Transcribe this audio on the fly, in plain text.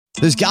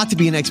There's got to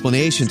be an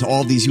explanation to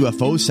all of these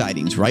UFO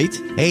sightings, right?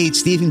 Hey,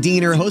 it's Stephen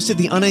Diener, host of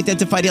the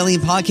Unidentified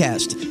Alien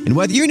Podcast. And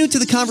whether you're new to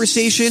the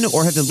conversation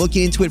or have been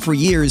looking into it for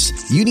years,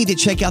 you need to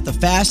check out the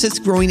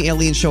fastest growing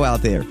alien show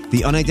out there,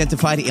 the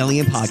Unidentified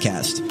Alien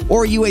Podcast,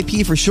 or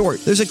UAP for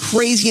short. There's a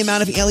crazy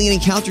amount of alien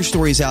encounter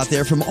stories out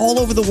there from all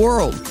over the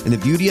world. And the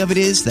beauty of it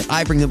is that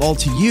I bring them all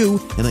to you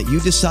and let you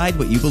decide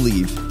what you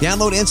believe.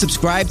 Download and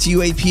subscribe to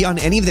UAP on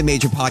any of the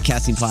major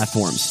podcasting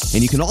platforms.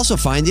 And you can also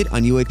find it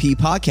on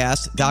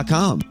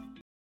UAPpodcast.com.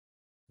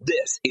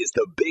 This is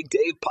the Big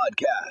Dave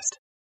Podcast.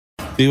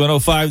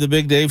 B105, the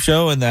Big Dave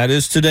Show, and that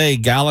is today,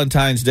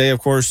 Galentine's Day. Of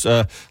course,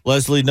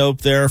 Leslie Knope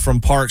there from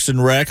Parks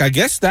and Rec. I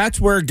guess that's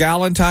where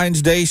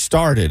Galentine's Day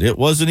started. It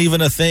wasn't even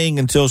a thing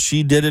until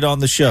she did it on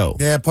the show.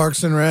 Yeah,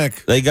 Parks and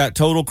Rec. They got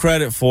total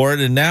credit for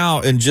it, and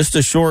now in just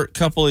a short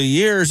couple of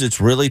years,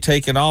 it's really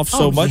taken off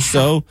so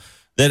so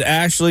that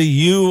actually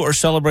you are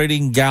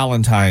celebrating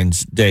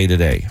Galentine's Day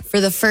today.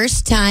 For the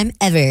first time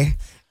ever.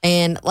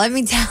 And let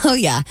me tell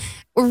you,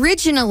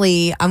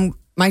 originally,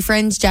 my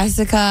friends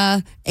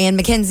Jessica and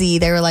Mackenzie,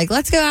 they were like,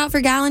 let's go out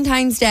for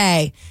Galentine's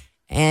Day.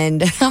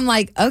 And I'm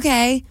like,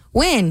 okay,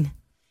 when?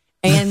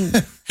 And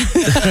but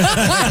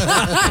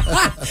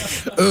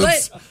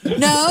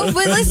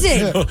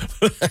listen,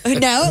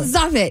 no,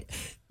 stop it.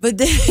 But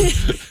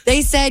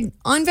they said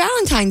on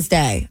Valentine's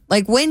Day,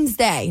 like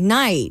Wednesday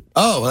night.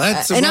 Oh,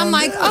 that's and I'm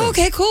like, oh,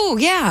 okay, cool,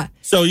 yeah.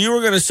 So you were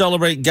going to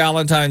celebrate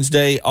Galentine's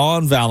Day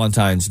on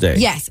Valentine's Day.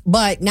 Yes,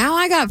 but now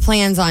I got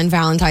plans on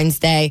Valentine's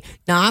Day.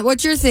 Not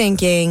what you're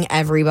thinking,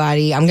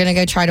 everybody. I'm going to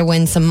go try to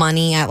win some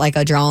money at like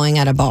a drawing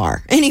at a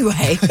bar. Anyway,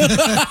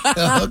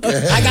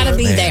 I got to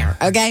be there,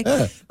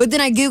 okay? But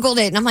then I Googled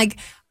it and I'm like,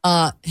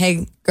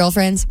 hey,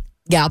 girlfriends,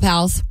 gal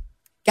pals,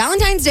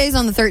 Valentine's Day is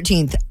on the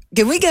 13th.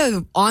 Can we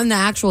go on the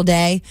actual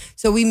day?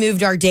 So we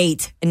moved our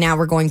date, and now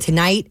we're going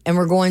tonight, and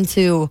we're going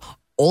to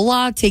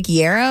Hola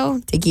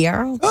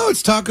Taquero. Oh,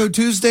 it's Taco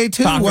Tuesday,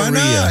 too. Taqueria. Why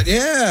not?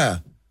 Yeah.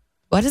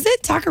 What is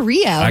it?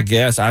 Taqueria. I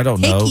guess. I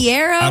don't know.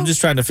 Taquero? I'm just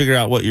trying to figure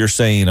out what you're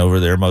saying over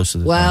there most of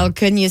the time. Well,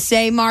 couldn't you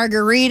say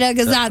margarita?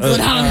 Because that's what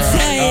I'm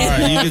saying. All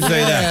right, you can say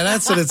that. Yeah,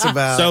 that's what it's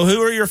about. So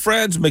who are your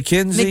friends?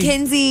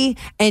 Mackenzie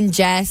and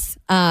Jess.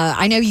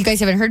 I know you guys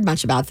haven't heard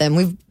much about them.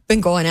 We've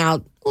been going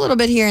out a little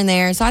bit here and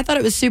there. So I thought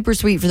it was super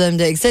sweet for them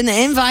to extend the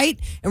invite.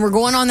 And we're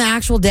going on the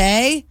actual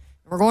day.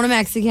 We're going to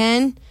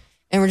Mexican.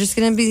 And we're just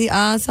going to be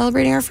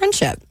celebrating our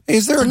friendship.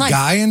 Is there a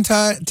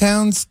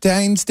Galentine's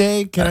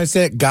Day? Can I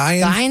say it?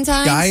 Galentine's?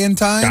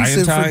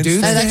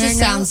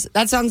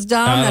 That sounds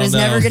dumb. That is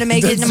never going to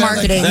make it into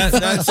marketing.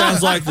 That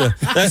sounds like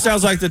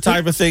the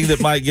type of thing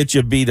that might get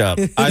you beat up.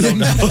 I don't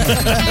know.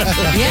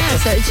 Yeah,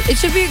 so it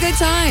should be a good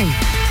time.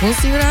 We'll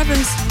see what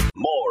happens.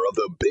 More of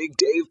the Big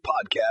Dave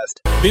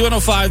Podcast.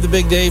 B105, the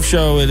Big Dave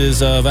Show. It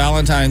is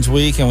Valentine's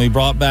week, and we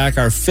brought back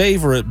our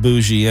favorite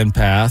bougie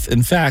empath.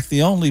 In fact,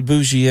 the only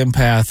bougie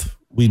empath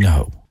we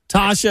know.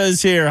 Tasha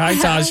is here. Hi,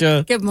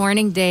 Tasha. Good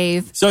morning,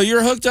 Dave. So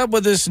you're hooked up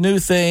with this new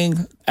thing,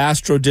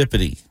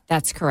 Astrodipity.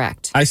 That's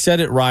correct. I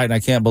said it right, and I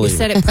can't believe You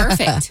said it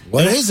perfect.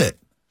 What is it?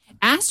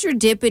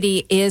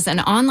 Astrodipity is an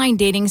online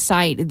dating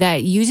site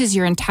that uses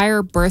your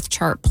entire birth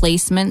chart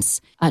placements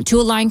to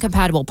align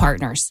compatible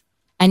partners.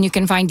 And you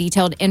can find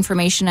detailed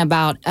information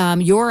about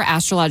your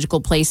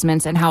astrological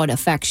placements and how it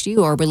affects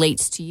you or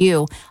relates to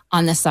you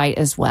on the site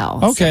as well.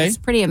 Okay. So it's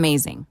pretty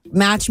amazing.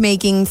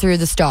 Matchmaking through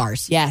the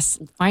stars. Yes.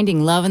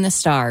 Finding love in the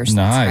stars.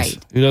 Nice. That's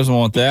right. Who doesn't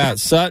want that?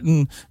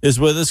 Sutton is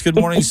with us. Good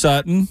morning,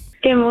 Sutton.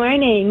 Good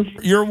morning.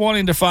 You're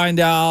wanting to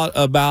find out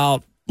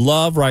about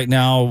love right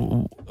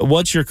now.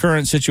 What's your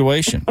current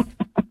situation?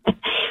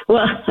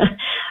 Well,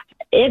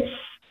 it's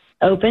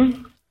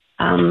open.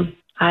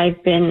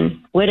 I've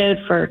been widowed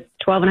for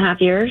 12 and a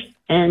half years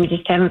and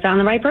just haven't found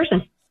the right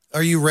person.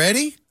 Are you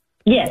ready?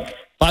 Yes.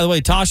 By the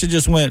way, Tasha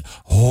just went,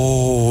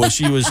 oh,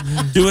 she was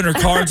doing her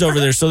cards over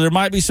there. So there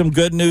might be some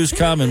good news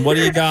coming. What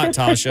do you got,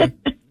 Tasha?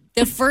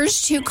 The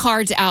first two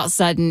cards out,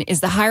 Sutton,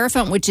 is the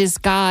Hierophant, which is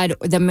God,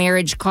 the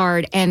marriage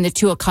card, and the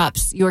Two of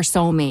Cups, your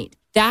soulmate.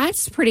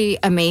 That's pretty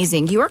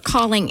amazing. You are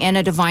calling in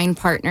a divine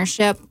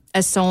partnership, a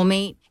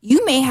soulmate.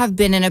 You may have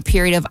been in a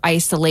period of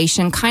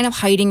isolation, kind of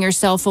hiding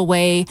yourself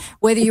away,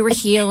 whether you were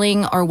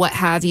healing or what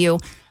have you.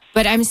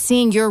 But I'm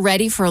seeing you're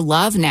ready for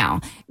love now.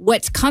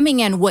 What's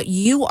coming in, what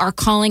you are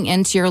calling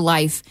into your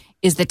life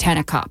is the Ten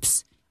of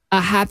Cups.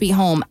 A happy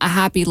home, a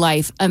happy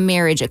life, a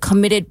marriage, a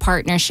committed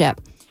partnership.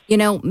 You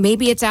know,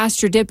 maybe it's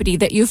Astrodipity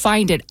that you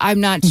find it. I'm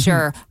not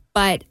sure.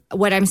 But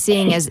what I'm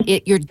seeing is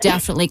you're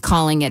definitely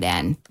calling it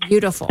in.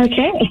 Beautiful.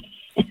 Okay.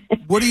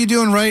 What are you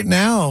doing right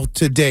now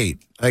to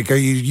date? Like, are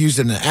you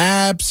using the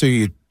apps? Are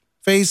you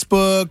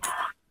Facebook?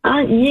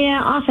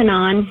 Yeah, off and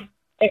on.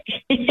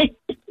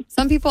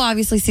 Some people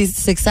obviously see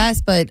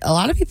success, but a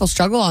lot of people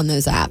struggle on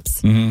those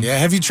apps. Yeah.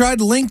 Have you tried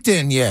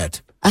LinkedIn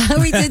yet?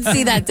 We did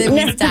see that, didn't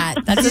we, Stat?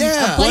 That's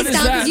Yeah. a place What is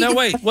down, 'cause that? you No, can-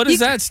 wait. What is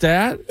that,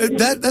 Stat?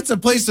 That's a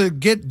place to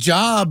get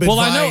job Well,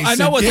 advice. I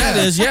know what and- that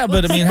is. Yeah,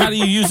 but I mean, how do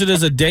you use it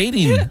as a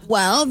dating?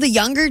 Well, the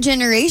younger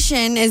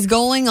generation is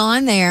going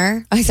on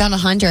there. I sound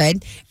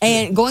 100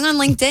 and going on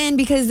LinkedIn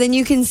because then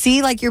you can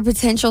see like your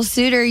potential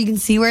suitor. You can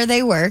see where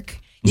they work.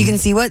 You can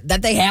see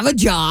that they have a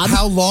job.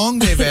 How long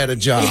they've had a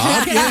job.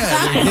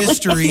 Yeah, their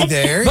history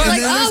there. But and like,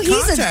 then there's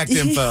he's a- contact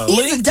info. he's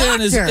a LinkedIn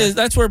doctor. is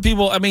that's where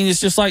people. I mean, it's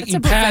just like It's you a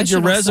pad your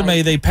professional resume.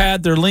 site. They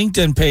pad their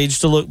LinkedIn page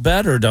to look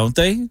better, don't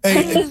they?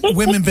 Hey,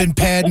 women been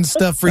padding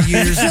stuff for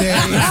years, Dave.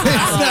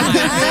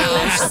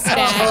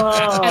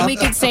 And we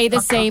could say the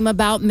same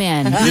about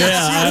men.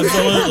 Yeah,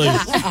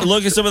 absolutely.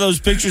 Look at some of those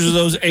pictures of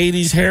those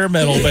 80s hair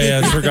metal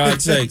bands, for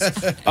God's sakes.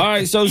 All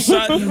right, so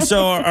Sutton,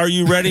 are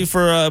you ready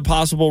for a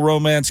possible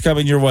romance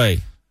coming your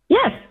way?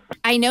 Yes.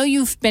 I know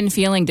you've been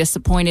feeling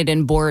disappointed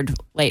and bored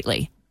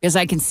lately because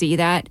I can see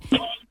that.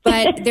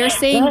 But they're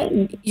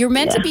saying you're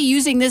meant to be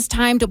using this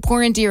time to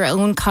pour into your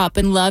own cup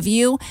and love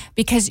you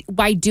because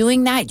by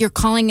doing that, you're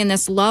calling in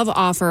this love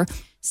offer.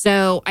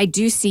 So I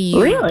do see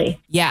you. Really?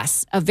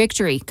 Yes, a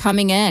victory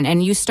coming in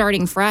and you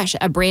starting fresh,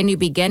 a brand new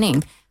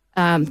beginning.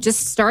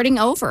 Just starting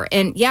over.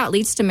 And yeah, it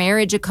leads to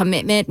marriage, a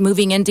commitment,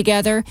 moving in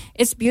together.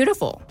 It's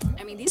beautiful.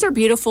 I mean, these are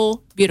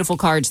beautiful, beautiful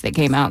cards that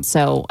came out.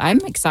 So I'm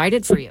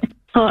excited for you.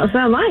 Oh, so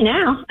am I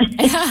now.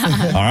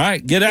 All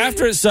right, get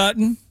after it,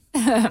 Sutton.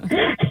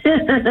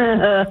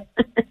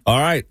 All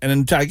right,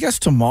 and then I guess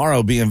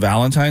tomorrow being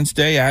Valentine's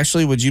Day,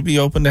 Ashley, would you be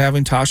open to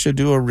having Tasha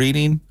do a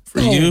reading for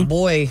Oh you?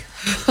 boy,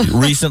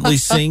 Recently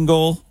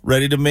single,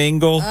 ready to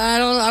mingle?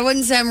 I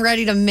wouldn't say I'm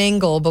ready to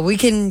mingle, but we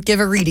can give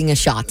a reading a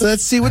shot.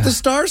 Let's see what the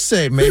stars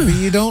say. Maybe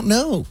you don't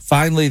know.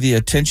 Finally, the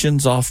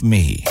attention's off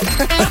me.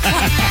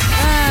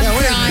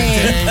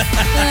 Brian,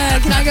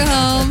 can I go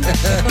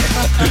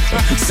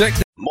home? Sick.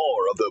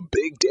 More of the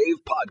Big Dave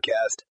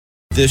Podcast.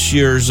 This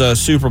year's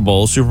Super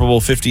Bowl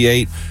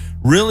 58,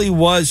 really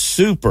was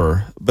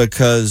super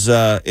because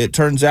it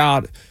turns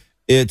out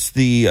it's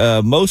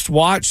the most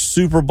watched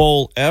Super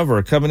Bowl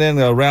ever, coming in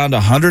around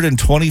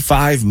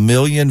 125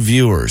 million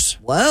viewers,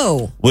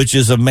 Whoa. which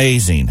is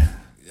amazing.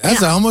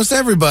 That's almost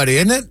everybody,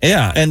 isn't it?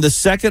 Yeah, and the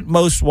second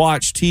most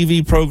watched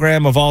TV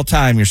program of all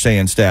time, you're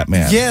saying,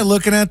 Statman. Yeah,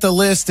 looking at the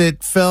list,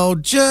 it fell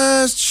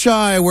just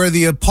shy where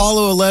the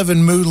Apollo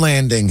 11 moon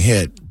landing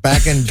hit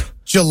back in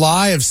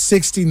July of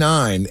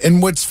 69.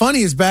 And what's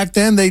funny is back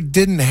then they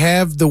didn't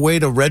have the way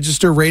to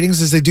register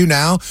ratings as they do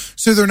now.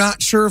 So they're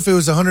not sure if it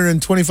was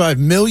 125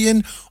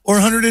 million or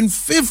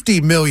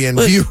 150 million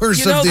Look, viewers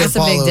you know, of the that's a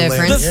big Apollo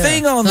difference. landing. The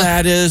thing on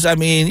that is, I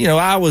mean,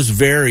 I was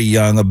very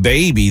young, a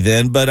baby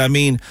then, but I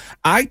mean,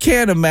 I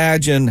can't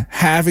imagine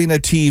having a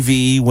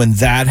TV when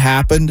that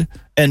happened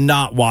and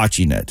not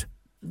watching it.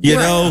 You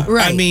know,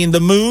 right. I mean, the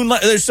moon,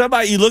 there's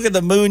somebody, you look at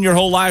the moon your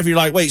whole life, you're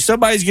like, wait,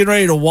 somebody's getting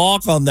ready to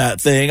walk on that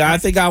thing. I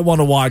think I want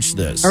to watch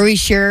this. Are we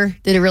sure?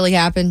 Did it really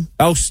happen?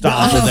 Oh,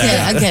 stop with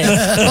that.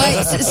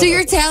 Okay. Wait, so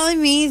you're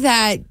telling me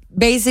that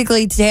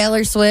basically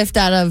Taylor Swift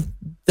out of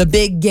the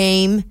big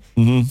game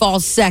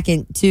falls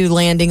second to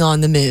landing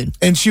on the moon?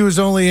 And she was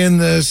only in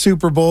the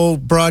Super Bowl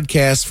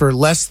broadcast for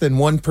less than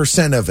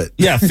 1% of it.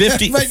 Yeah,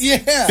 50, But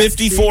yeah.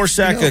 54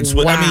 seconds.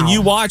 Wow. I mean,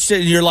 you watched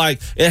it and you're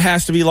like, it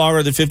has to be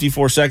longer than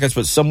 54 seconds,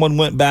 but someone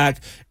went back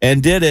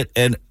and did it,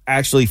 and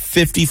actually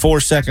 54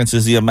 seconds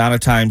is the amount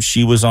of time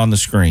she was on the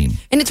screen.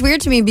 And it's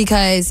weird to me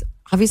because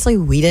obviously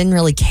we didn't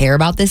really care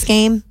about this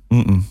game,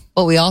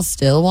 but we all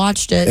still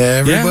watched it.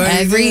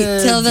 Everybody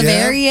did. Till the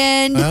Yeah. very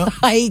end. Well.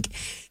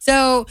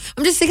 So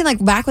I'm just thinking,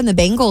 like, back when the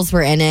Bengals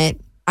were in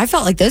it, I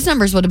felt like those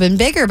numbers would have been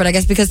bigger, but I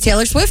guess because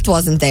Taylor Swift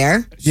wasn't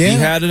there. She Yeah.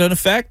 had an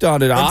effect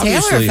on it, Taylor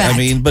obviously. I effect.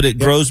 mean, but it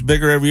grows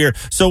bigger every year.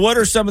 So what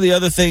are some of the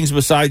other things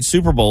besides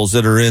Super Bowls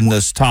that are in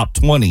this top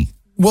 20?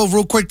 Well,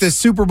 real quick, the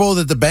Super Bowl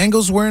that the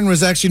Bengals were in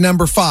was actually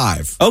number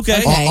 5.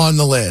 Okay. On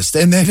the list.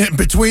 And then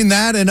between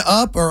that and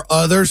up are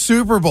other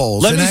Super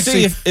Bowls. Let And me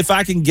actually, see if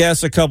I can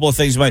guess a couple of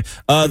things.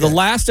 The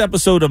last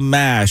episode of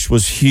MASH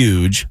was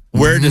huge.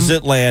 Where does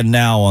it land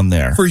now on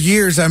there? for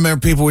years, I remember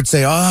people would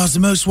say, oh, it's the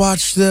most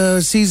watched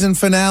season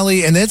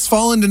finale. And it's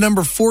fallen to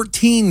number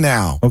 14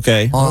 now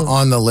Okay.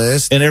 on the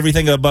list. And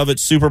everything above it,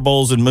 Super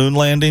Bowls and moon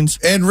landings?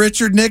 And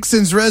Richard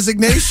Nixon's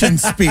resignation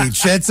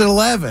speech, that's at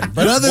 11.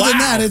 But other than Wow.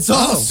 that, it's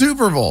all Oh.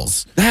 Super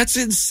Bowls. That's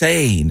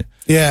insane.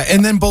 Yeah,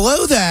 and then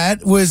below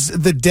that was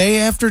the day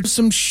after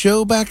some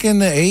show back in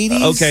the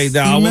 80s. Okay, Do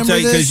now I will remember tell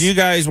you, because this? you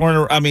guys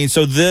weren't, I mean,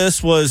 so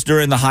this was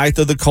during the height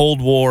of the Cold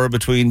War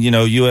between,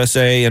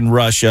 USA and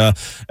Russia,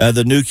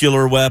 the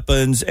nuclear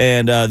weapons,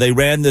 and they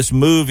ran this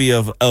movie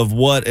of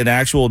what an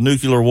actual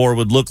nuclear war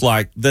would look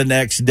like the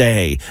next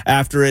day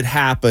after it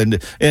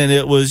happened. And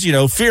it was,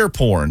 fear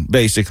porn,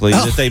 basically,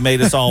 that they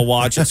made us all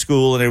watch at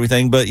school and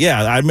everything. But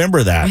yeah, I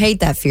remember I that. hate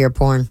that fear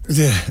porn.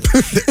 Yeah.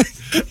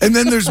 And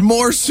then there's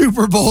more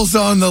Super Bowls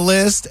on the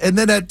list. And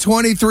then at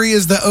 23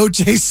 is the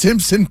O.J.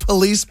 Simpson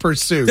police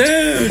pursuit.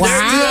 Dude,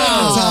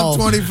 Wow. Top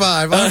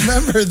 25. I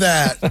remember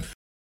that.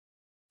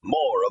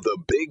 More of the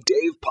Big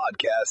Dave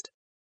Podcast.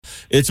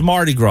 it's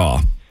Mardi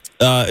Gras.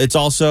 It's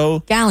also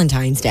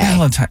Valentine's Day.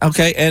 Valentine.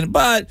 Okay,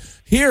 but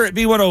here at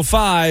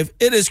B105,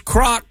 it is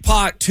Crock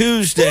Pot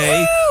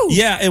Tuesday. Woo!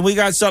 Yeah, and we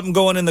got something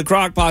going in the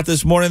crock pot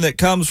this morning that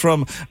comes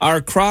from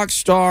our crock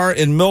star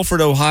in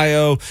Milford,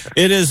 Ohio.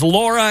 It is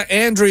Laura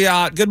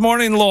Andriott. Good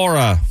morning,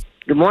 Laura.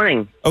 Good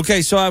morning.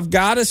 Okay, so I've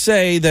got to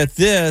say that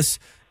this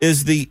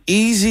is the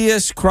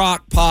easiest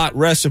crock pot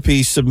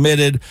recipe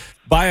submitted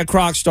by a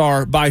crock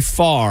star by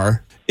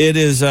far. It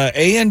is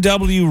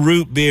A&W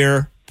root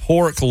beer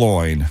pork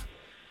loin.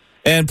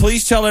 And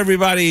please tell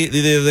everybody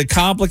the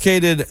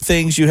complicated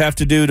things you have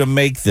to do to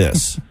make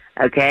this.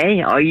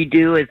 Okay, all you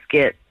do is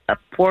get a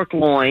pork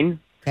loin,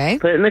 Okay.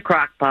 put it in the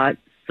crock pot,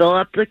 fill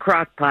up the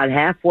crock pot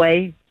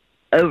halfway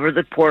over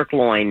the pork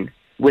loin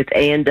with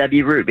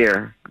A&W root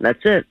beer. That's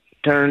it.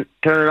 Turn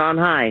it on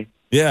high.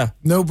 Yeah.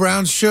 No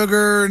brown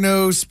sugar,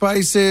 no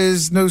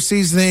spices, no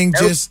seasoning,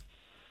 Nope. just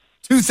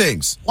two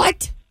things.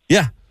 What?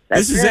 Yeah.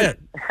 That's This is it.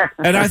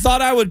 And I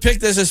thought I would pick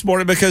this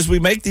morning because we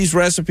make these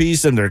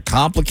recipes and they're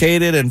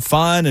complicated and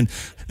fun. And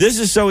this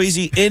is so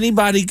easy.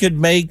 Anybody could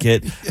make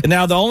it. And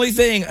now, the only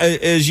thing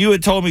is you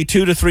had told me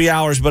 2 to 3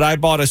 hours, but I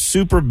bought a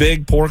super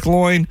big pork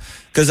loin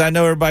because I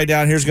know everybody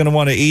down here is going to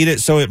want to eat it.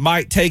 So it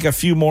might take a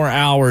few more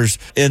hours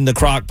in the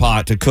crock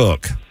pot to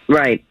cook.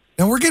 Right.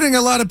 And we're getting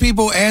a lot of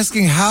people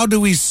asking, how do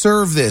we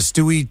serve this?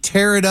 Do we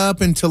tear it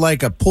up into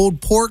like a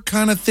pulled pork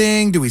kind of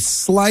thing? Do we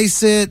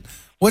slice it?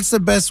 What's the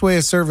best way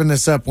of serving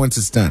this up once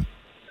it's done?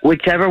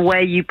 Whichever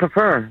way you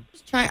prefer.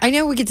 I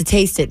know we get to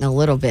taste it in a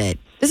little bit.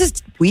 This is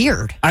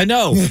weird. I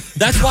know.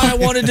 That's why I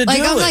wanted to do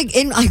I'm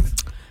it. like,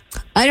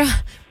 I don't.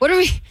 What are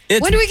we?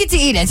 It's- when do we get to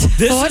eat it?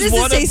 What does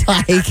it taste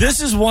like?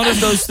 This is one of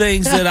those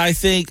things that I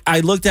think I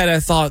looked at and I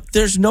thought,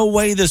 there's no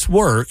way this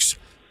works.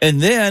 And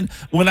then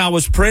when I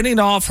was printing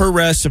off her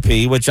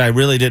recipe, which I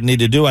really didn't need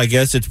to do, I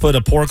guess it's put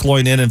a pork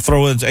loin in and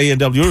throw in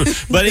A&W.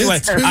 But anyway,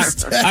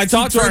 I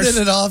talked to our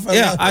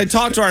I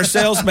talked to our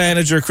sales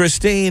manager,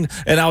 Christine,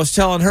 and I was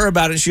telling her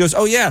about it. She goes,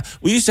 "Oh yeah,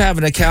 we used to have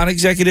an account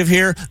executive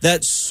here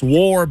that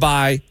swore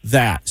by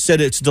that. Said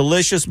it's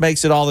delicious,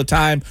 makes it all the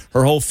time.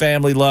 Her whole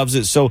family loves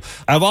it." So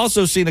I've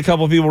also seen a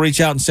couple of people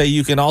reach out and say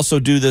you can also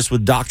do this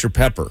with Dr.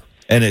 Pepper.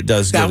 And it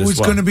does good as well. That was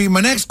going to be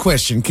my next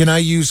question. Can I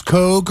use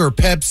Coke or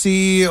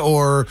Pepsi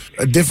or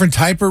a different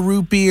type of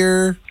root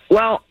beer?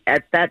 Well,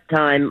 at that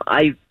time,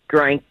 I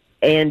drank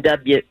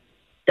A&W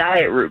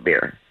diet root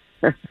beer.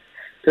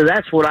 So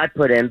that's what I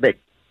put in. But,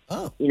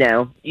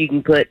 you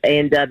can put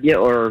A&W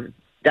or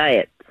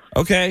diet.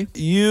 Okay,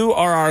 you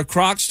are our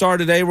crock star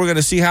today. We're going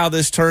to see how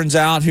this turns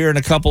out here in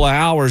a couple of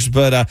hours.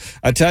 But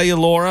I tell you,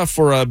 Laura,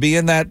 for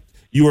being that,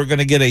 you are going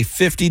to get a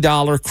 $50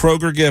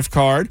 Kroger gift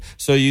card,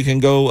 so you can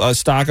go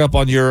stock up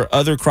on your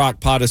other crock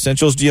pot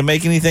essentials. Do you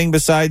make anything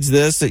besides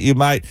this that you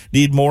might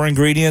need more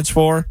ingredients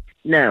for?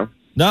 No.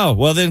 No.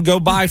 Well, then go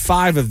buy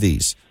 5 of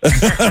these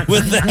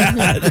with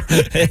that.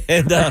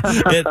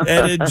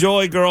 and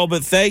enjoy, girl.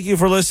 But thank you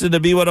for listening to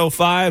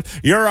B105.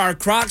 You're our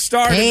crock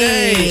star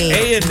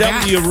today.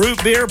 A&W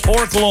root beer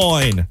pork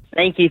loin.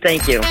 Thank you.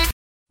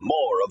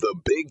 More of the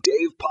Big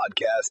Dave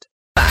Podcast.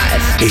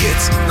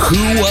 It's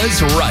Who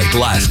Was Right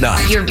Last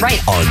Night. You're right.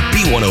 On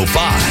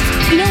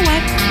B105. You know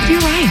what? You're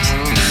right.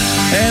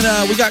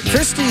 And we got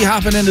Christy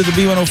hopping into the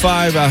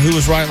B105 Who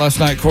Was Right Last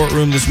Night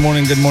courtroom this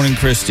morning. Good morning,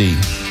 Christy.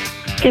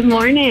 Good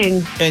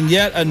morning. And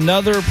yet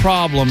another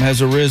problem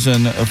has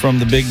arisen from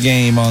the big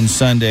game on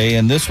Sunday,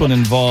 and this one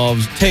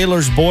involves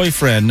Taylor's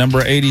boyfriend,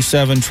 number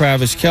 87,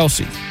 Travis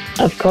Kelce.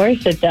 Of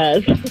course it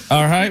does.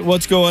 All right,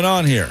 what's going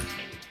on here?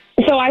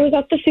 So I was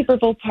at the Super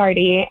Bowl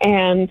party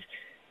and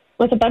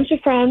with a bunch of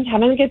friends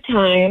having a good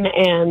time,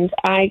 and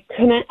I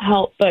couldn't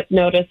help but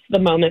notice the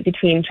moment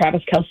between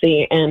Travis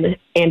Kelce and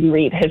Andy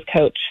Reid, his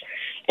coach,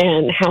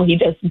 and how he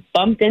just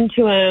bumped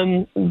into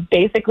him,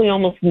 basically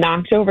almost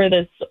knocked over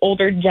this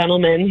older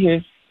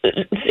gentleman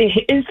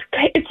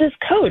it's his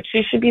coach.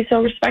 You should be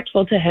so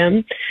respectful to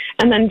him.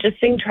 And then just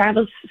seeing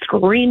Travis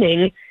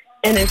screaming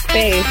in his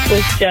face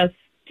was just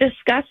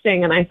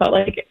disgusting, and I felt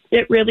like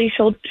it really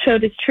showed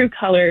his true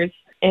colors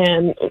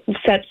and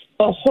sets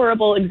a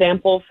horrible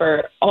example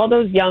for all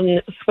those young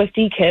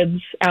Swiftie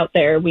kids out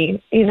there.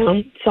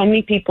 So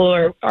many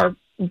people are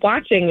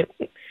watching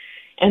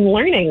and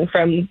learning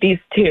from these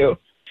two.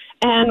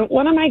 And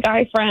one of my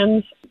guy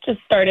friends just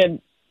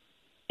started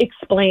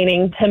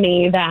explaining to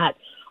me that,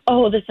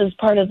 this is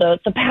part of the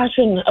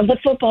passion of the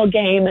football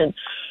game. And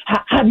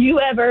have you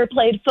ever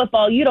played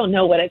football? You don't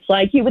know what it's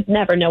like. You would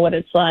never know what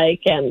it's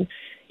like. And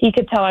he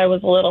could tell I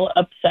was a little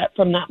upset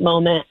from that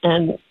moment.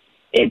 And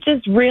it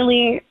just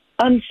really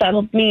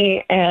unsettled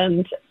me,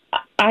 and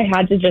I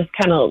had to just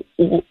kind of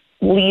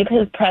leave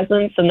his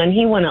presence, and then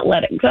he wouldn't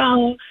let it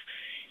go.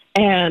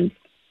 And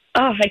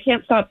I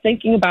can't stop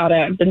thinking about it.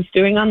 I've been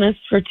stewing on this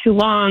for too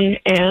long,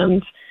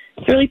 and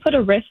it's really put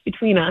a rift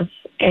between us.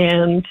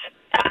 And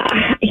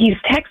he's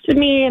texted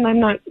me, and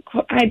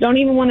I don't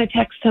even want to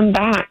text him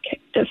back.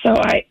 So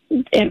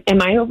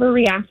am I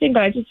overreacting?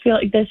 But I just feel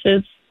like this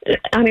is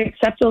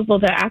unacceptable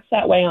to act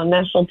that way on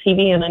national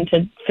TV and then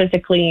to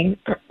physically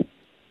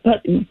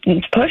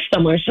push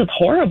someone. It's just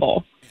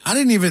horrible. I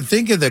didn't even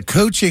think of the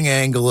coaching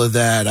angle of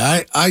that.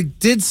 I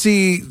did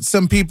see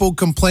some people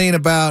complain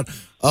about,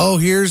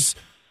 here's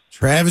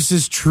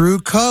Travis's true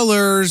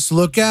colors.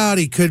 Look out.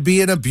 He could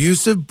be an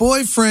abusive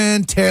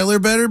boyfriend. Taylor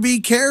better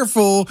be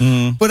careful.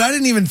 But I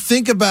didn't even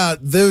think about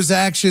those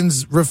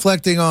actions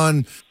reflecting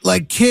on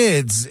like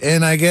kids.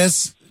 And I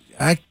guess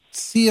I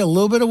see a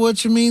little bit of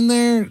what you mean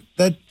there.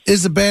 That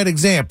is a bad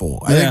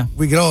example. I think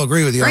we could all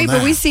agree with you on that. Right,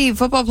 but we see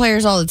football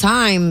players all the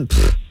time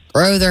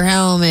throw their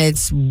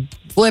helmets,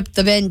 flip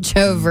the bench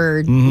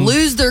over,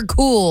 lose their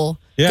cool.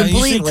 Yeah,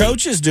 completely. you see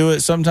coaches do it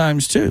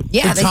sometimes too.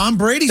 Yeah, Tom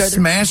Brady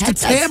smashed a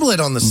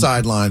tablet on the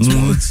sidelines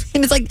once.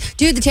 And it's like,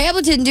 dude, the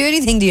tablet didn't do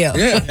anything to you.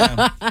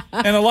 Yeah.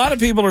 And a lot of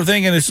people are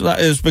thinking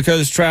it's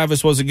because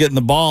Travis wasn't getting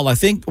the ball. I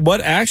think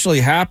what actually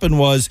happened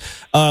was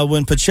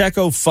when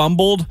Pacheco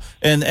fumbled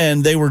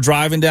and they were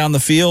driving down the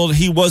field,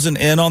 he wasn't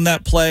in on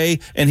that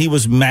play, and he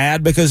was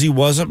mad because he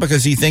wasn't,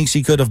 because he thinks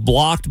he could have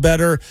blocked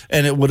better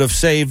and it would have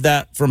saved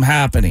that from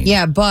happening.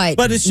 Yeah, but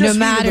it's just no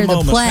matter the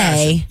moment play.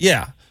 passes.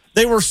 Yeah.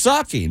 They were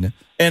sucking,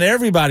 and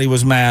everybody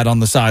was mad on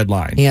the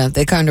sideline. Yeah,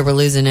 they kind of were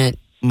losing it.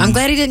 I'm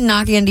glad he didn't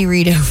knock Andy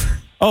Reid over.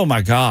 Oh,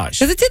 my gosh.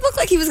 Because it did look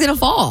like he was going to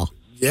fall.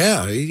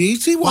 Yeah, he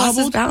Lost his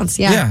wobbled. balance,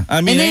 yeah.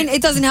 I mean, and then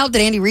it doesn't help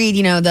that Andy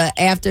Reid,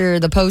 after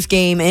the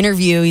post-game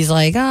interview, he's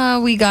like,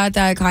 we got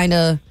that kind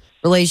of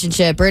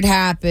relationship, or it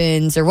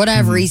happens, or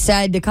whatever he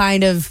said to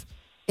kind of,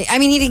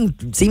 he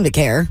didn't seem to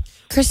care.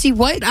 Christy,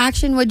 what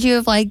action would you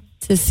have liked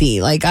to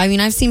see?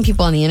 I've seen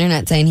people on the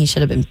internet saying he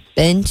should have been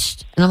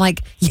benched. And I'm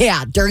like,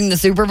 yeah, during the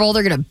Super Bowl,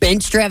 they're going to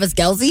bench Travis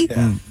Kelce?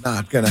 Yeah,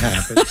 not going to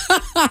happen.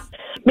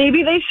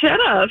 Maybe they should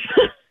have.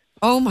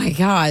 Oh, my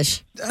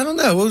gosh. I don't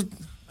know. Well,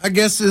 I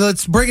guess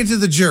let's bring it to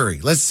the jury.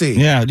 Let's see.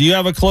 Yeah. Do you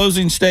have a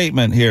closing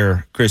statement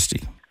here,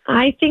 Christy?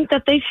 I think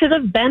that they should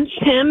have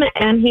benched him,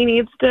 and he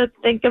needs to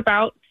think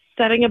about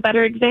setting a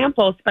better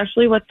example,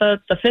 especially with the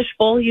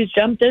fishbowl he's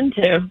jumped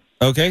into.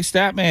 Okay,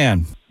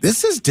 Statman.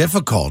 This is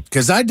difficult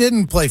because I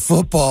didn't play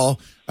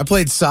football. I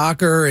played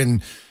soccer,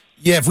 and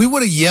if we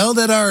would have yelled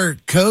at our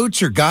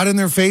coach or got in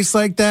their face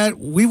like that,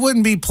 we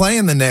wouldn't be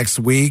playing the next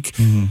week.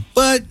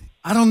 But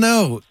I don't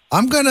know.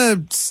 I'm going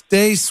to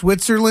stay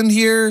Switzerland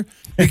here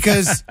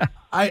because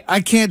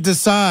I can't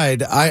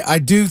decide. I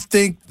do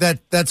think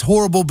that's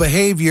horrible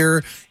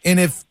behavior, and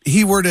if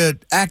he were to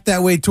act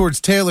that way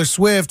towards Taylor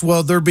Swift,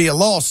 well, there'd be a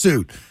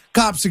lawsuit.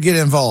 Cops would get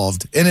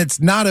involved, and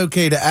it's not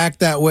okay to act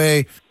that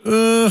way.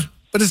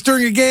 But it's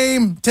during a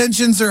game,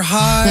 tensions are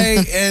high,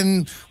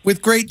 and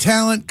with great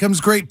talent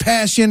comes great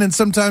passion, and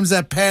sometimes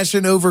that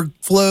passion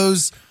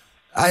overflows.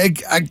 I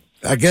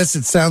guess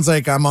it sounds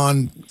like I'm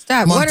on.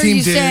 Stop. I'm on What team are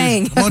you dude.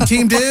 saying? I'm on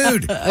team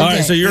dude. All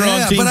right, so you're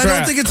on team but I Trap.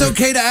 don't think it's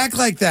okay to act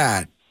like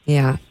that.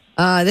 Yeah.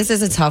 This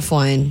is a tough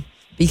one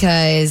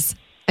because,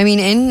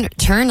 in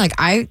turn,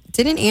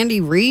 didn't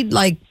Andy Reid,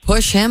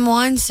 push him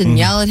once and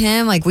yell at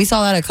him? We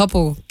saw that a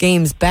couple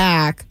games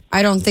back.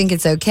 I don't think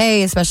it's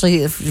okay, especially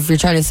if you're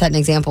trying to set an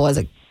example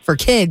for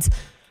kids.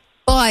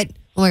 But,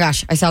 oh my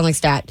gosh, I sound like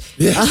Stat.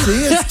 Yeah, see,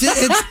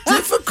 it's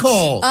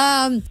difficult.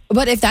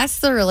 But if that's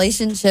the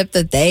relationship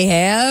that they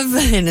have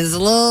and is a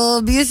little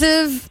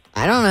abusive,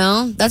 I don't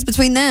know. That's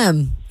between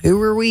them.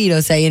 Who are we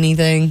to say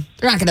anything?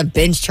 They're not going to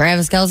bench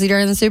Travis Kelce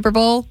during the Super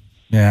Bowl.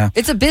 Yeah.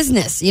 It's a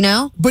business,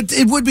 But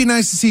it would be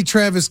nice to see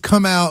Travis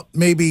come out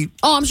maybe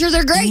Oh, I'm sure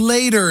they're great.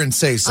 later and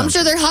say something. I'm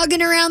sure they're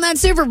hugging around that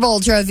Super Bowl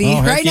trophy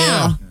right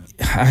now.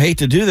 I hate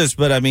to do this,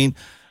 but I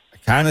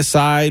kind of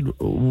side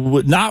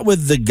not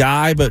with the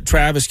guy, but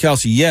Travis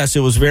Kelce. Yes, it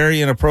was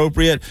very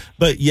inappropriate,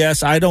 but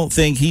yes, I don't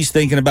think he's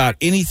thinking about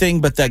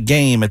anything but that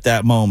game at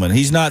that moment.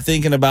 He's not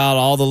thinking about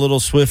all the little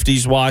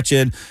Swifties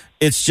watching.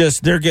 It's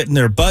just they're getting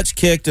their butts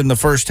kicked in the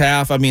first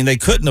half. They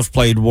couldn't have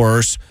played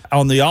worse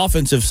on the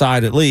offensive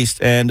side, at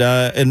least, and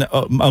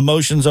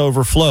emotions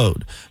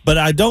overflowed. But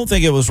I don't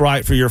think it was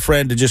right for your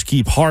friend to just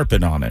keep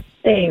harping on it.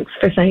 Thanks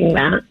for saying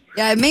that.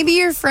 Yeah, maybe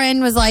your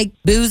friend was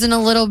boozing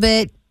a little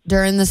bit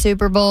during the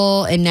Super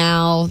Bowl, and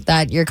now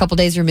that you're a couple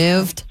days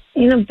removed.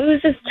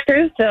 Booze is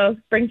truth, though.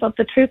 Brings out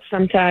the truth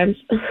sometimes.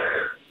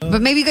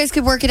 But maybe you guys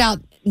could work it out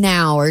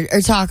now or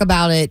talk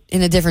about it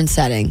in a different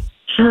setting.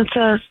 That's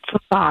a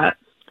thought.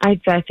 I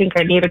think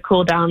I need to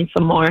cool down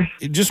some more.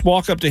 Just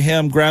walk up to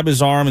him, grab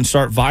his arm, and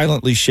start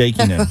violently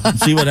shaking him and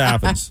see what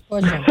happens.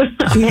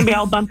 Maybe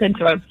I'll bump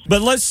into him.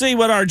 But let's see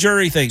what our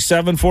jury thinks.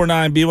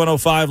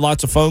 749-B105.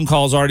 Lots of phone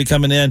calls already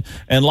coming in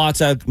and lots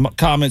of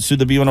comments through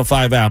the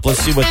B105 app. Let's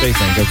see what they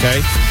think,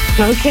 okay?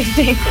 Okay,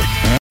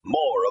 thanks.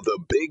 More of the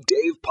Big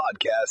Dave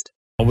Podcast.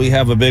 We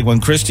have a big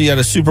one. Christy at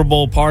a Super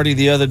Bowl party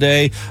the other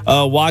day,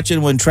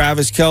 watching when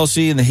Travis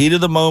Kelce, in the heat of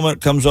the moment,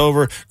 comes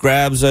over,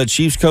 grabs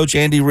Chiefs coach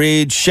Andy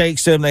Reid,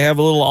 shakes him. They have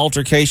a little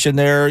altercation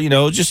there.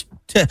 Just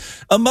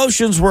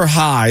emotions were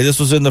high. This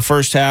was in the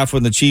first half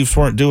when the Chiefs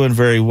weren't doing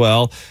very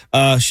well.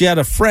 She had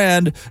a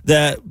friend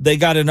that they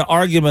got in an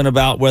argument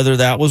about whether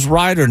that was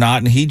right or not,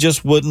 and he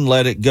just wouldn't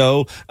let it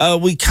go.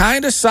 We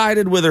kind of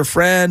sided with her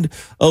friend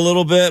a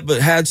little bit, but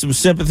had some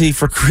sympathy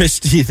for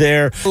Christy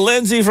there.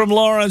 Lindsay from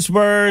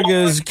Lawrenceburg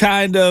is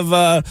kind of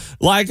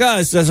like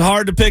us. It's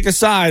hard to pick a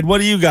side. What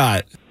do you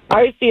got?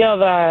 I feel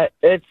that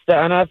it's the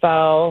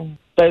NFL.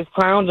 Those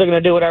clowns are going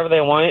to do whatever they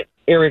want,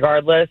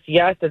 irregardless.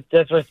 Yes, it's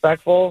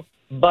disrespectful,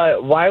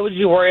 but why would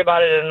you worry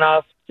about it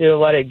enough to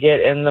let it get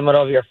in the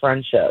middle of your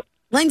friendship?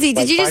 Lindsay,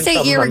 did you just say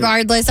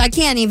irregardless? I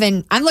can't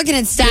even. I'm looking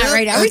at stat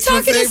right now. Are we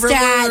talking a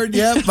stat? Word.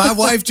 Yep, my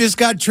wife just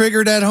got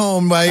triggered at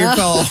home by your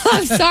call.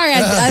 I'm sorry.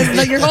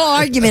 Your whole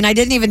argument, I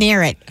didn't even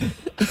hear it.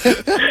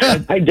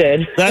 I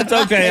did. That's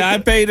okay. I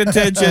paid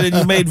attention, and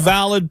you made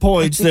valid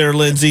points there,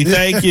 Lindsay.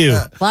 Thank you.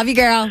 Love you,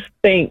 girl.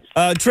 Thanks.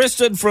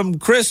 Tristan from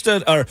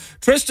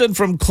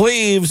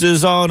Cleves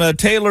is on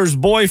Taylor's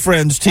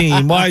boyfriend's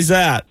team. Why is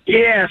that?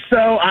 Yeah, so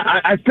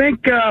I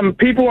think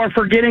people are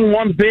forgetting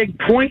one big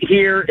point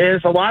here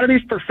is a lot of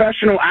these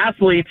professional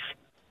athletes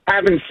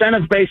have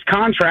incentive-based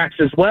contracts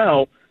as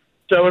well.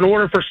 So in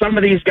order for some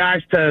of these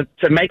guys to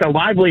make a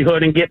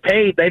livelihood and get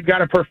paid, they've got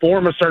to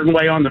perform a certain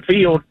way on the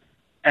field.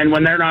 And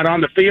when they're not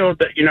on the field,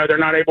 they're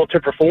not able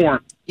to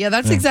perform. Yeah,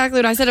 that's exactly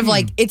what I said.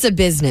 It's a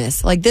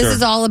business. This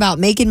is all about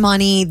making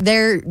money.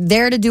 They're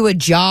there to do a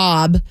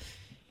job.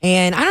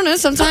 And I don't know,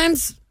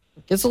 sometimes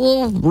it gets a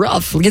little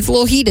rough. It gets a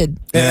little heated.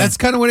 Yeah, that's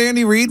kind of what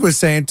Andy Reid was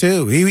saying,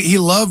 too. He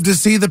loved to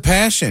see the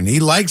passion. He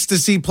likes to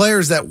see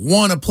players that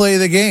want to play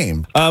the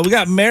game. We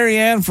got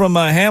Marianne from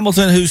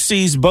Hamilton who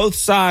sees both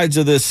sides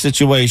of this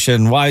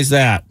situation. Why is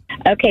that?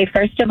 Okay,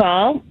 first of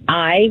all,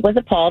 I was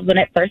appalled when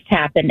it first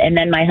happened, and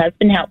then my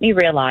husband helped me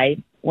realize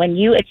when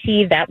you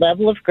achieve that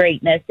level of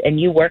greatness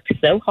and you work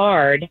so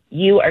hard,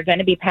 you are going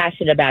to be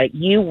passionate about it.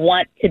 You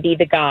want to be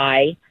the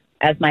guy,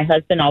 as my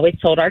husband always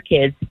told our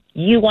kids,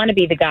 you want to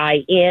be the guy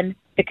in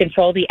to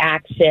control the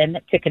action,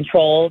 to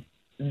control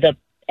the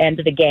end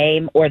of the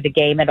game or the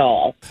game at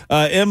all.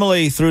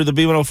 Emily through the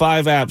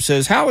B105 app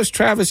says, how is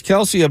Travis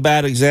Kelce a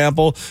bad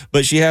example,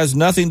 but she has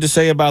nothing to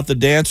say about the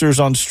dancers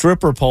on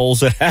stripper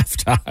poles at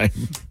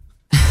halftime?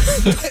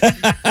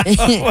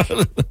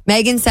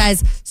 Megan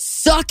says,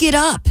 suck it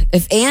up.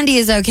 If Andy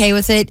is okay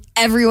with it,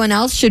 everyone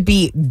else should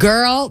be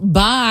girl,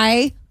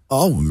 bye.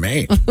 Oh,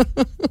 man.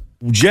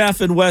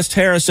 Jeff in West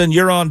Harrison,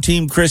 you're on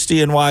Team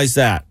Christie, and why is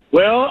that?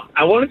 Well,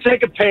 I want to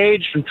take a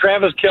page from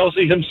Travis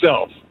Kelce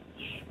himself.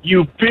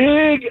 You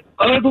big,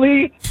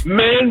 ugly,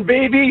 man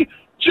baby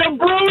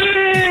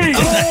jabroni!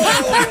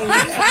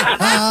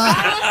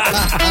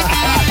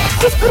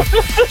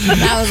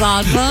 That was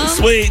awesome.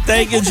 Sweet.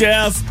 Thank you,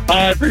 Jeff.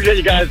 I appreciate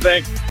you guys.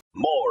 Thanks.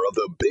 More of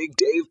the Big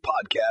Dave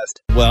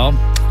Podcast. Well,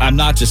 I'm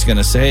not just going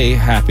to say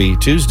happy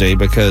Tuesday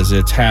because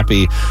it's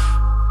happy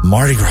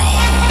Mardi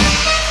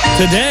Gras.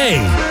 Today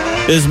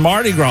is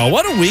Mardi Gras.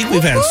 What a week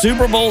we've had.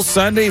 Super Bowl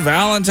Sunday,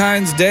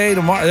 Valentine's Day,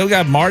 tomorrow. We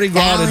got Mardi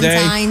Gras today.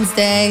 Valentine's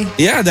Day.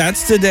 Yeah,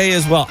 that's today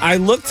as well. I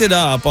looked it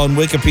up on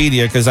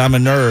Wikipedia because I'm a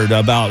nerd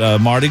about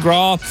Mardi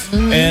Gras.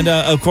 Mm-hmm. And,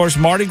 of course,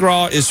 Mardi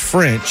Gras is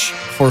French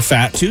for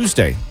Fat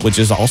Tuesday, which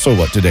is also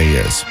what today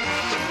is.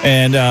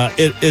 And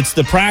it's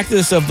the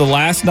practice of the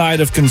last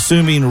night of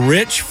consuming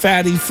rich,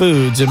 fatty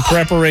foods in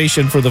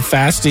preparation for the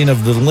fasting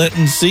of the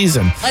Lenten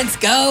season. Let's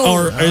go.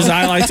 Or as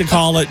I like to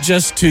call it,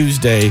 just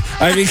Tuesday.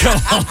 I mean,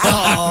 I'm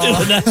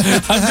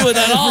doing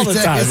that all the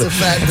time. It's a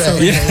fat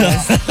day.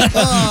 Yeah.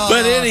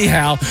 But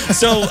anyhow,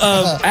 so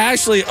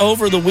Ashley,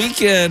 over the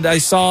weekend, I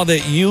saw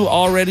that you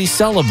already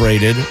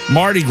celebrated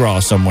Mardi Gras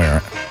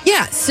somewhere.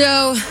 Yeah,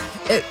 so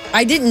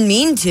I didn't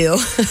mean to.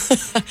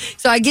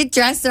 So I get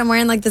dressed and I'm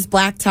wearing this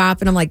black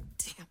top and I'm like,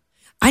 damn,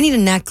 I need a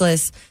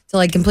necklace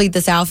to complete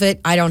this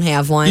outfit. I don't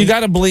have one. You got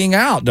to bling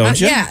out,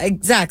 don't you? Yeah,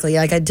 exactly.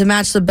 To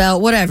match the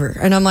belt, whatever.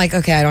 And I'm like,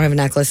 okay, I don't have a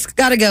necklace.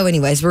 Got to go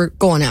anyways. We're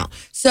going out.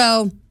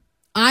 So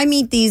I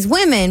meet these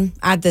women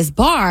at this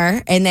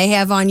bar and they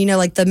have on,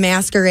 the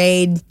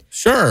masquerade.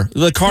 Sure.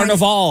 The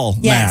carnival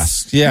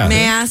masks. Yeah.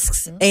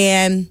 Masks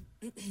and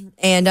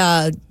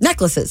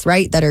necklaces,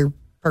 right? That are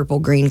purple,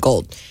 green,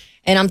 gold.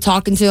 And I'm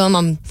talking to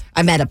them.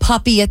 I met a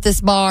puppy at this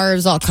bar.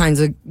 There's all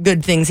kinds of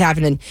good things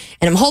happening.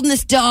 And I'm holding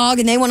this dog,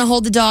 and they want to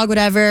hold the dog,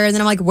 whatever. And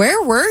then I'm like,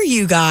 where were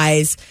you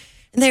guys?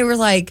 And they were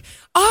like,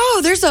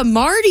 oh, there's a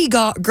Mardi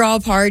Gras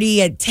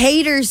party at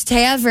Tater's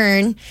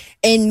Tavern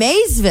in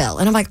Maysville.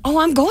 And I'm like, oh,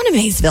 I'm going to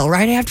Maysville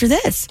right after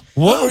this.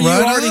 What were you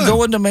already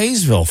going to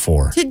Maysville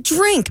for? To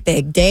drink,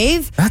 Big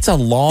Dave. That's a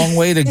long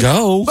way to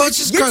go. Well, it's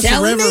just across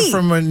the river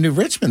from New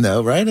Richmond,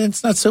 though, right?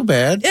 It's not so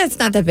bad. Yeah, it's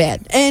not that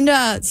bad.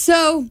 And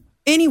so...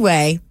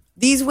 Anyway,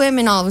 these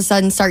women all of a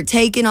sudden start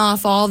taking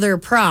off all their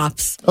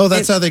props. Oh,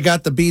 that's how they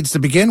got the beads to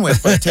begin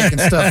with, by taking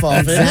stuff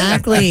off.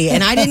 Exactly.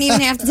 And I didn't even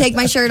have to take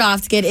my shirt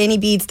off to get any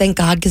beads, thank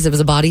God, because it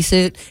was a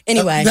bodysuit.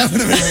 Anyway. That would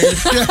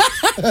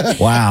have been weird.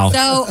 Wow.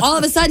 So all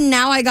of a sudden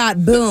now I got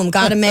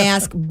a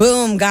mask,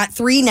 boom, got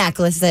 3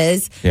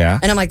 necklaces. Yeah.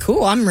 And I'm like,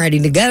 cool, I'm ready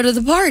to go to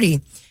the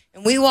party.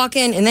 And we walk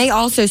in, and they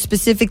also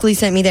specifically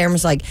sent me there and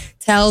was like,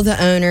 tell the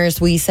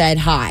owners we said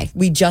hi.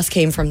 We just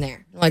came from there.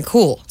 I'm like,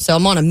 cool. So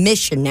I'm on a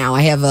mission now.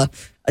 I have a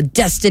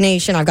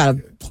destination. I've got a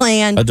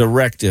plan. A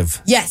directive.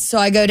 Yes. So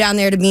I go down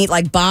there to meet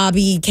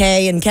Bobby,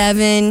 Kay, and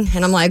Kevin.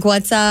 And I'm like,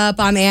 what's up?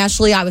 I'm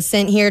Ashley. I was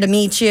sent here to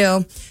meet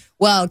you.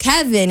 Well,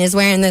 Kevin is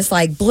wearing this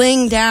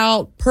blinged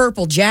out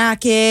purple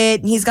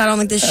jacket. And he's got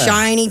on this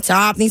shiny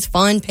top and these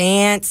fun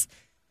pants.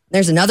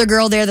 There's another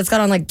girl there that's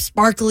got on like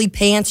sparkly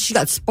pants. She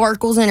got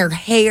sparkles in her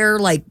hair,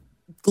 like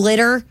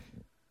glitter.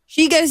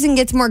 She goes and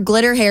gets more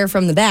glitter hair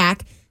from the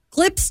back,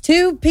 clips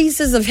 2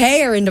 pieces of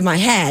hair into my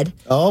head.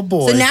 Oh,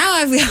 boy. So now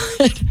I've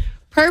got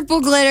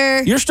purple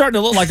glitter. You're starting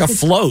to look like a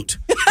float.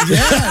 Yeah,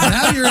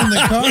 now you're in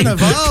the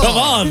carnival. Come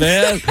on,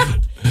 man.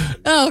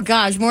 Oh,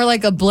 gosh, more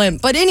like a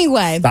blimp. But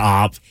anyway.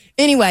 Stop.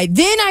 Anyway,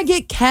 then I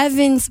get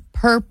Kevin's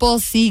purple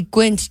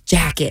sequins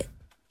jacket.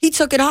 He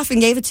took it off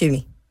and gave it to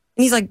me.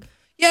 And he's like,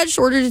 yeah, I just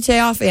ordered it today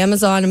off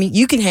Amazon. I mean,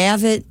 you can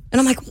have it. And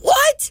I'm like,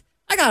 what?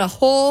 I got a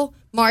whole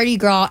Mardi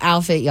Gras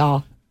outfit,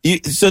 y'all.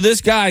 So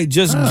this guy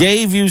just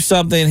gave you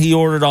something he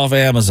ordered off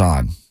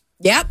Amazon.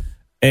 Yep.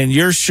 And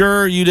you're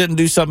sure you didn't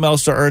do something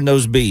else to earn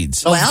those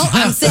beads? Well,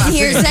 I'm sitting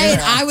here saying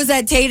I was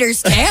at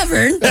Tater's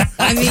Tavern.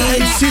 I mean,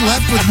 she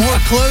left with more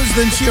clothes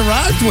than she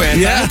arrived with.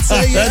 Yeah, I'd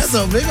say that's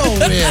a big old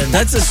win.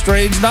 That's a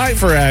strange night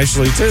for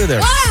Ashley, too,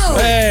 there. Whoa!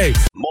 Hey.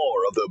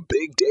 More of the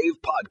Big Dave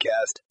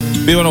Podcast.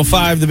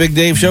 B105, The Big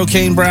Dave Show.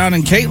 Kane Brown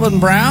and Caitlin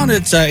Brown.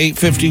 It's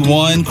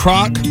 8:51.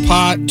 Crock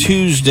Pot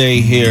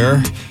Tuesday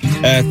here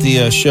at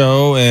the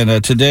show.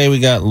 And today we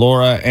got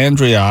Laura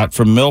Andriott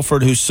from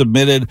Milford, who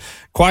submitted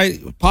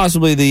quite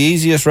possibly the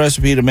easiest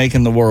recipe to make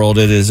in the world.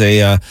 It is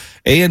a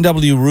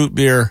A&W root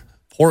beer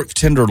pork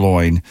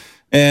tenderloin.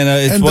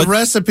 And the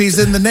recipe's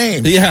in the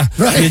name. Yeah.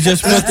 Right. You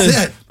just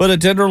put a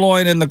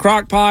tenderloin in the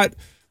crock pot,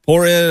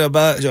 pour in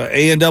about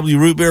A&W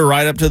root beer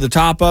right up to the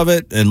top of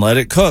it, and let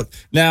it cook.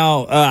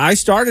 Now, I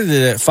started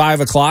it at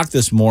 5 o'clock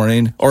this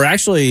morning, or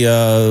actually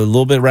a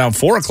little bit around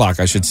 4 o'clock,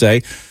 I should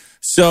say.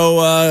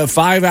 So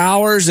 5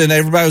 hours, and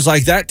everybody was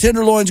like, that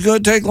tenderloin's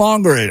going to take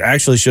longer. It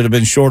actually should have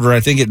been shorter.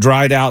 I think it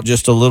dried out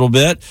just a little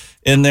bit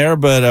in there,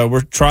 but we're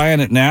trying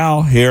it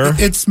now here.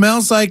 It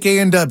smells like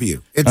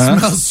A&W. It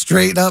smells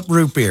straight up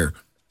root beer.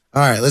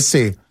 All right, let's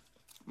see.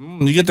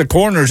 You get the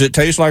corners, it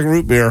tastes like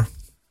root beer.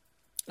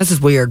 This is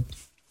weird.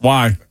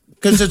 Why?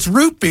 Because it's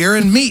root beer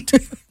and meat.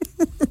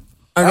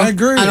 I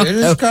agree. It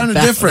is kind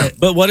of different.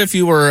 But what if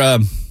you were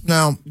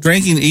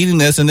eating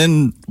this, and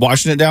then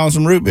washing it down with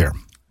some root beer?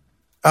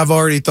 I've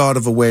already thought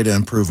of a way to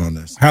improve on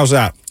this. How's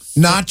that?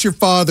 Not your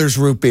father's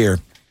root beer.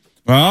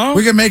 Oh?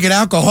 We can make it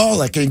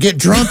alcoholic and get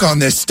drunk on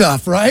this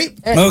stuff, right?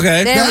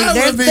 Okay.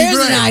 There's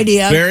an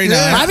idea. Very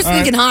nice. I was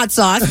thinking hot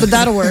sauce, but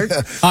that'll work.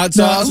 Hot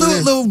sauce. No, a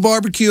little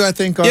barbecue, I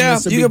think, on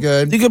this would be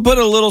good. You could put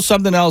a little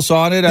something else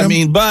on it. I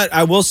mean, but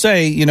I will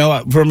say,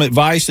 from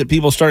advice that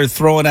people started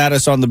throwing at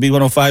us on the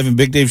B105 and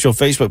Big Dave Show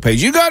Facebook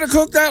page, you got to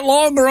cook that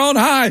longer on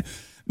high.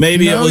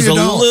 Maybe it was a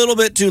little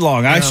bit too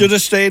long. I should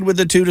have stayed with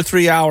the 2 to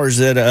 3 hours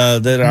that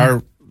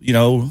our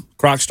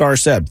Croc Star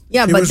said.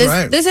 Yeah, but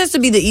this has to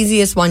be the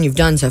easiest one you've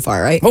done so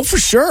far, right? Oh, for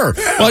sure.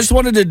 Well, I just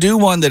wanted to do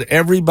one that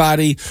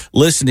everybody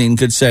listening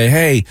could say,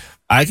 hey,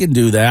 I can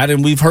do that.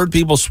 And we've heard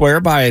people swear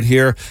by it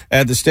here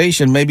at the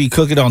station. Maybe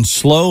cook it on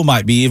slow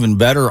might be even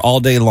better all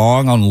day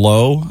long on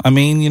low. I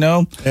mean,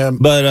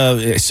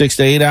 but 6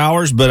 to 8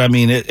 hours. But I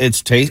mean,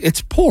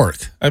 it's pork.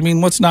 I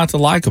mean, what's not to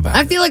like about it?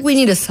 I feel like we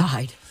need a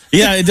side.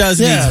 Yeah, it does.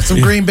 Yeah,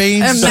 some green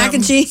beans, mac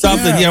and cheese.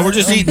 Something. Yeah, we're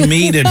just eating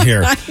meat in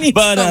here.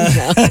 But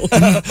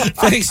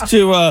thanks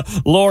to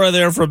Laura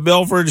there from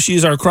Milford.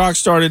 She's our Croc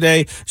Star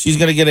today. She's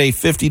going to get a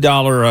 $50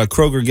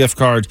 Kroger gift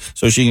card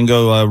so she can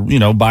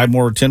go, buy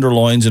more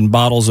tenderloins and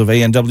bottles of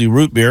A&W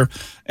root beer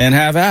and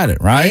have at it,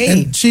 right?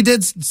 Hey. And she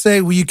did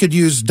say you could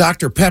use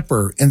Dr.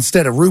 Pepper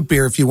instead of root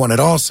beer if you wanted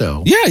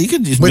also. Yeah, you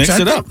could just mix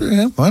it up.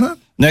 Yeah, why not?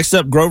 Next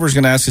up, Grover's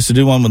going to ask us to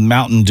do one with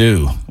Mountain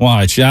Dew.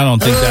 Watch. I don't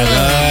think that.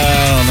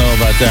 I don't know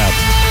about that.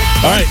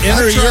 All right,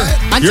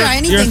 I'll try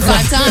anything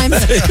 5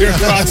 times. Your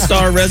Croc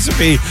Star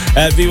recipe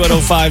at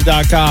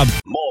B105.com.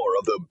 More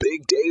of the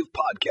Big Dave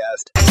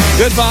Podcast.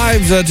 Good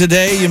vibes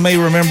today. You may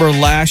remember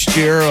last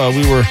year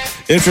we were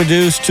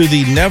introduced to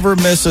the Never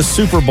Miss a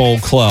Super Bowl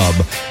Club.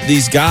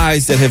 These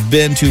guys that have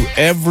been to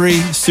every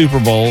Super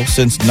Bowl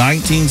since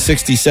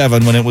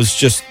 1967 when it was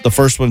just the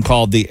first one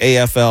called the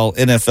AFL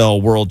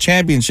NFL World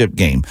Championship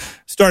game.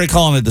 Started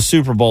calling it the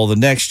Super Bowl the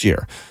next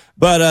year.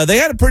 But they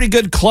had a pretty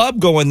good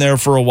club going there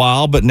for a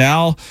while, but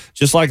now,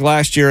 just like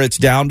last year, it's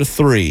down to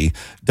 3.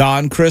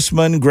 Don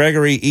Chrisman,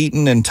 Gregory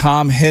Eaton, and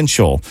Tom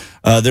Henschel.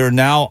 They're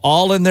now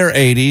all in their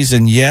 80s,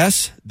 and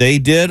yes, they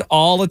did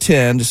all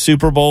attend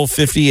Super Bowl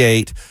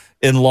 58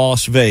 in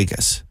Las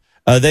Vegas.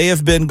 They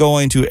have been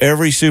going to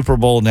every Super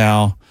Bowl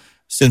now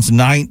since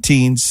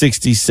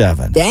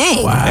 1967.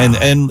 Dang. Wow.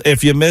 And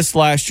if you missed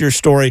last year's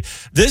story,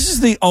 this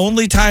is the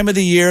only time of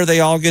the year they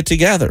all get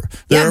together.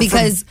 Yeah,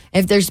 because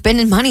if they're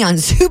spending money on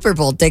Super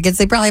Bowl tickets,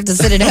 they probably have to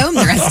sit at home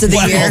the rest of the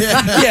year.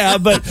 Yeah,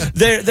 but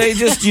they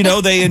just,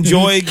 they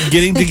enjoy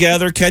getting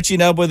together,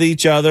 catching up with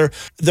each other.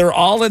 They're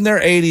all in their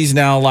 80s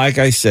now, like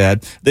I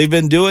said. They've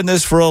been doing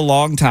this for a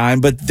long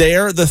time, but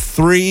they're the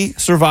 3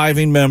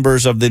 surviving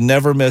members of the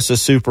Never Miss a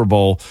Super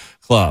Bowl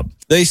Club.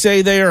 They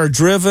say they are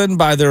driven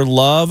by their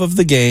love of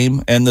the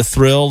game and the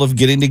thrill of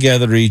getting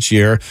together each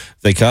year.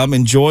 They come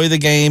enjoy the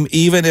game,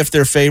 even if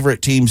their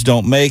favorite teams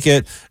don't make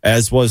it,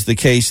 as was the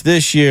case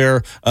this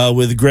year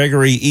with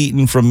Gregory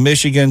Eaton from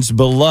Michigan's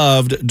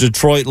beloved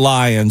Detroit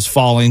Lions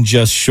falling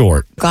just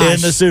short in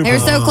the Super Bowl.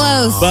 They're so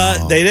close.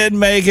 But they didn't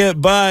make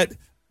it, but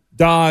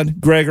Don,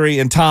 Gregory,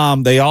 and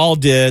Tom, they all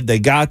did. They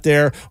got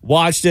there,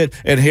 watched it,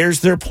 and here's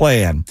their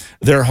plan.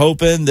 They're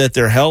hoping that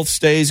their health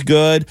stays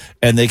good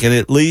and they can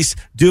at least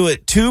do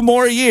it 2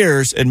 more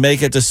years and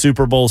make it to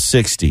Super Bowl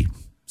 60.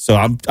 So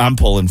I'm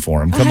pulling for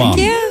them. Come on.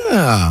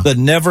 Yeah. The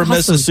Never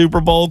Miss a Super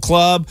Bowl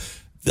Club.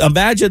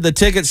 Imagine the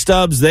ticket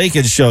stubs they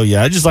could show you.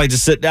 I just like to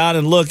sit down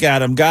and look at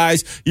them.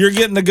 Guys, you're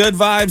getting the good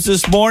vibes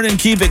this morning.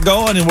 Keep it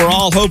going, and we're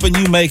all hoping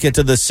you make it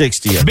to the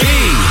 60th.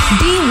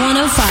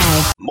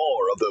 B105.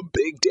 More of the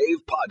Big Dave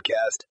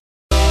Podcast.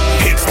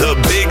 It's the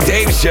Big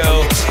Dave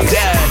Show,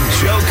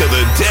 Dad Joke of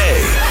the Day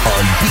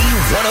on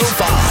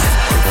B105.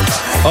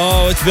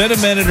 Oh, it's been a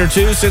minute or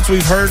two since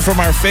we've heard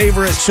from our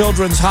favorite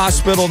children's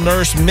hospital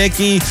nurse,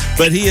 Mickey,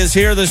 but he is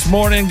here this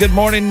morning. Good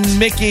morning,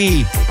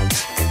 Mickey.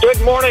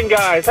 Good morning,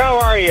 guys. How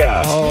are you?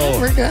 Oh,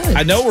 we're good.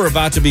 I know we're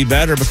about to be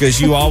better because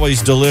you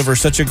always deliver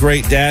such a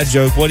great dad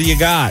joke. What do you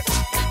got?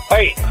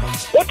 Hey,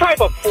 what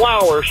type of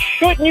flower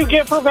shouldn't you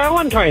get for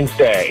Valentine's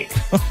Day?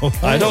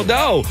 I don't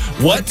know.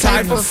 What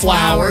type of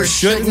flower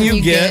shouldn't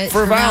you get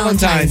for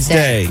Valentine's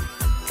Day?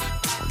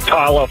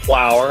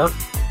 Cauliflower.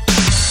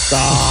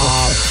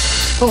 Stop.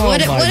 But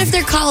what if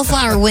they're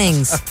cauliflower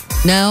wings?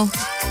 No?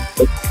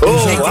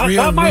 Oh,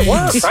 that might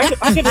work.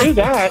 I can do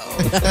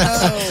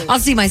that. I'll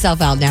see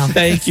myself out now.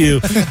 Thank you.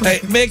 Hey,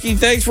 Mickey,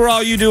 thanks for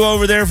all you do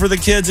over there for the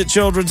kids at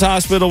Children's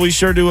Hospital. We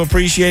sure do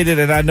appreciate it,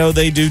 and I know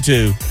they do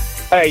too.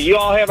 Hey, you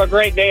all have a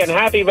great day, and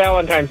happy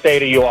Valentine's Day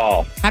to you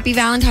all. Happy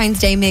Valentine's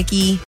Day,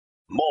 Mickey.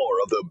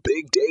 More of the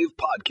Big Dave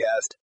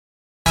Podcast.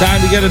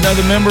 Time to get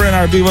another member in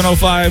our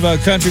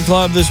B105 Country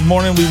Club this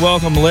morning. We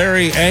welcome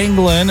Larry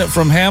Anglin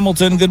from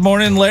Hamilton. Good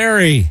morning,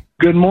 Larry.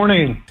 Good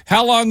morning.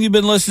 How long you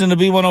been listening to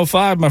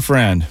B105, my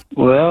friend?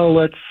 Well,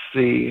 let's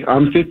see.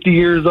 I'm 50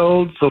 years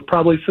old, so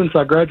probably since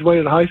I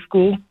graduated high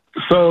school.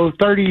 So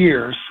 30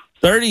 years.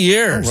 30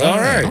 years. All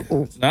right.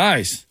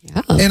 Nice.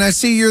 Yeah. And I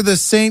see you're the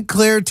St.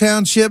 Clair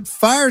Township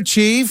Fire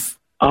Chief.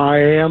 I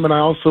am, and I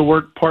also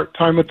work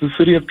part-time at the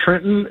city of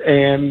Trenton,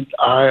 and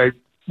I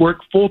work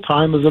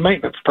full-time as a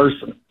maintenance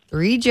person.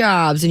 3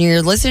 jobs, and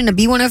you're listening to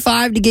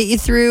B105 to get you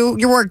through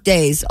your work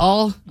days.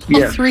 All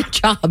Yes. 3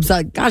 jobs.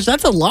 Gosh,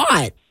 that's a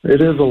lot.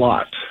 It is a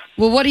lot.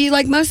 Well, what do you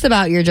like most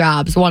about your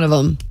jobs? One of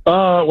them.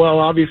 Well,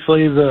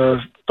 obviously the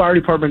fire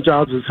department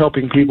jobs is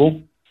helping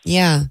people.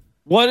 Yeah.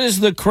 What is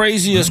the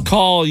craziest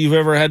call you've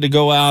ever had to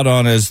go out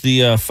on as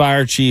the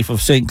fire chief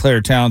of St. Clair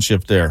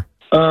Township there?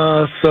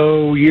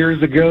 So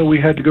years ago, we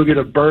had to go get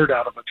a bird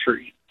out of a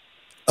tree.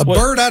 A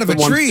bird out of a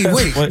tree?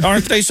 Wait.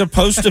 Aren't they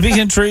supposed to be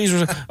in trees?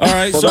 All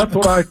right. Well, that's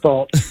what I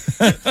thought.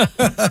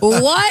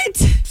 What?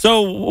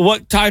 So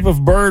what type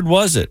of bird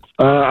was it?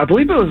 I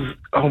believe it was,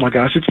 oh my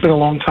gosh, it's been a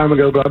long time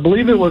ago, but I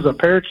believe it was a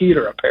parakeet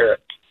or a parrot.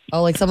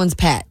 Oh, like someone's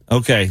pet.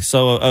 Okay,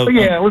 so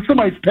Yeah, it was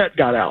somebody's pet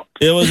got out.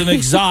 it was an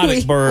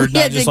exotic bird, We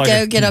not had to just like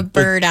go get a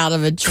bird out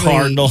of a tree.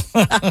 cardinal.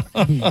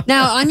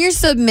 Now, on your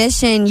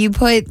submission, you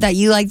put that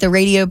you like the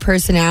radio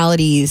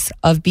personalities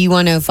of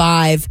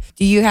B105.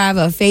 Do you have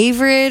a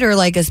favorite or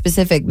like a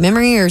specific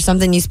memory or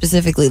something you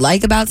specifically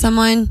like about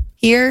someone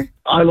here?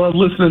 I love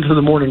listening to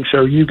the morning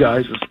show, you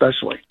guys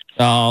especially.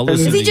 Oh,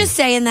 Is listen. he just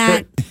saying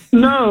that?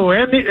 No,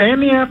 and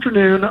the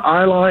afternoon,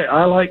 I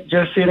like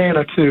Jesse and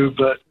Anna too,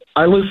 but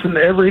I listen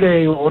every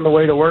day on the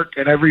way to work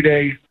and every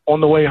day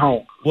on the way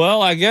home.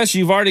 Well, I guess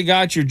you've already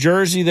got your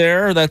jersey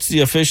there. That's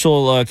the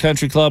official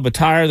country club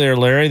attire there,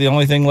 Larry. The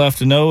only thing left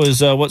to know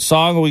is what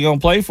song are we going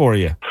to play for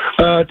you?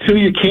 Till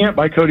You Can't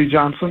by Cody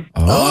Johnson.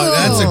 Oh,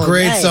 that's a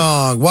great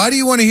song. Why do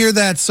you want to hear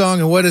that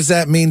song, and what does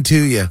that mean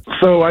to you?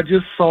 So I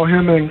just saw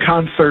him in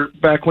concert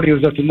back when he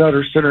was at the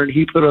Nutter Center, and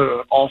he put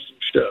an awesome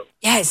show.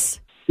 Yes.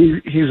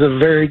 He's a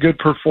very good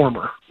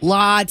performer.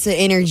 Lots of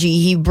energy.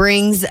 He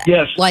brings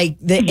like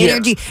the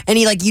energy, and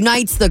he like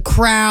unites the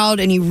crowd,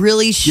 and he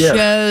really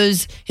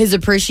shows his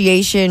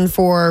appreciation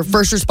for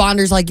first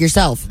responders like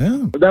yourself.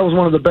 That was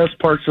one of the best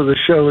parts of the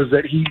show, is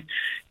that he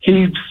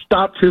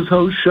stopped his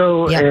host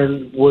show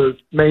and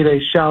made a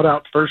shout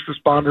out to first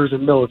responders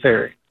and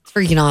military. It's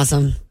freaking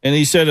awesome. And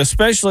he said,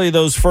 especially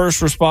those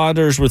first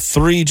responders with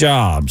 3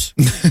 jobs.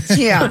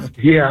 Yeah.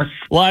 Yes.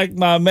 Like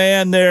my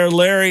man there,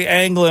 Larry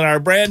Anglin,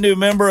 our brand new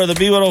member of the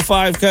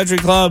B105 Country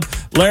Club.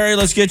 Larry,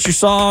 let's get your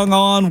song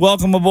on.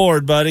 Welcome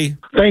aboard, buddy.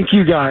 Thank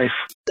you, guys.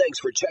 Thanks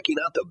for checking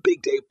out the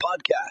Big Dave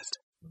Podcast.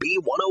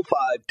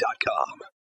 B105.com.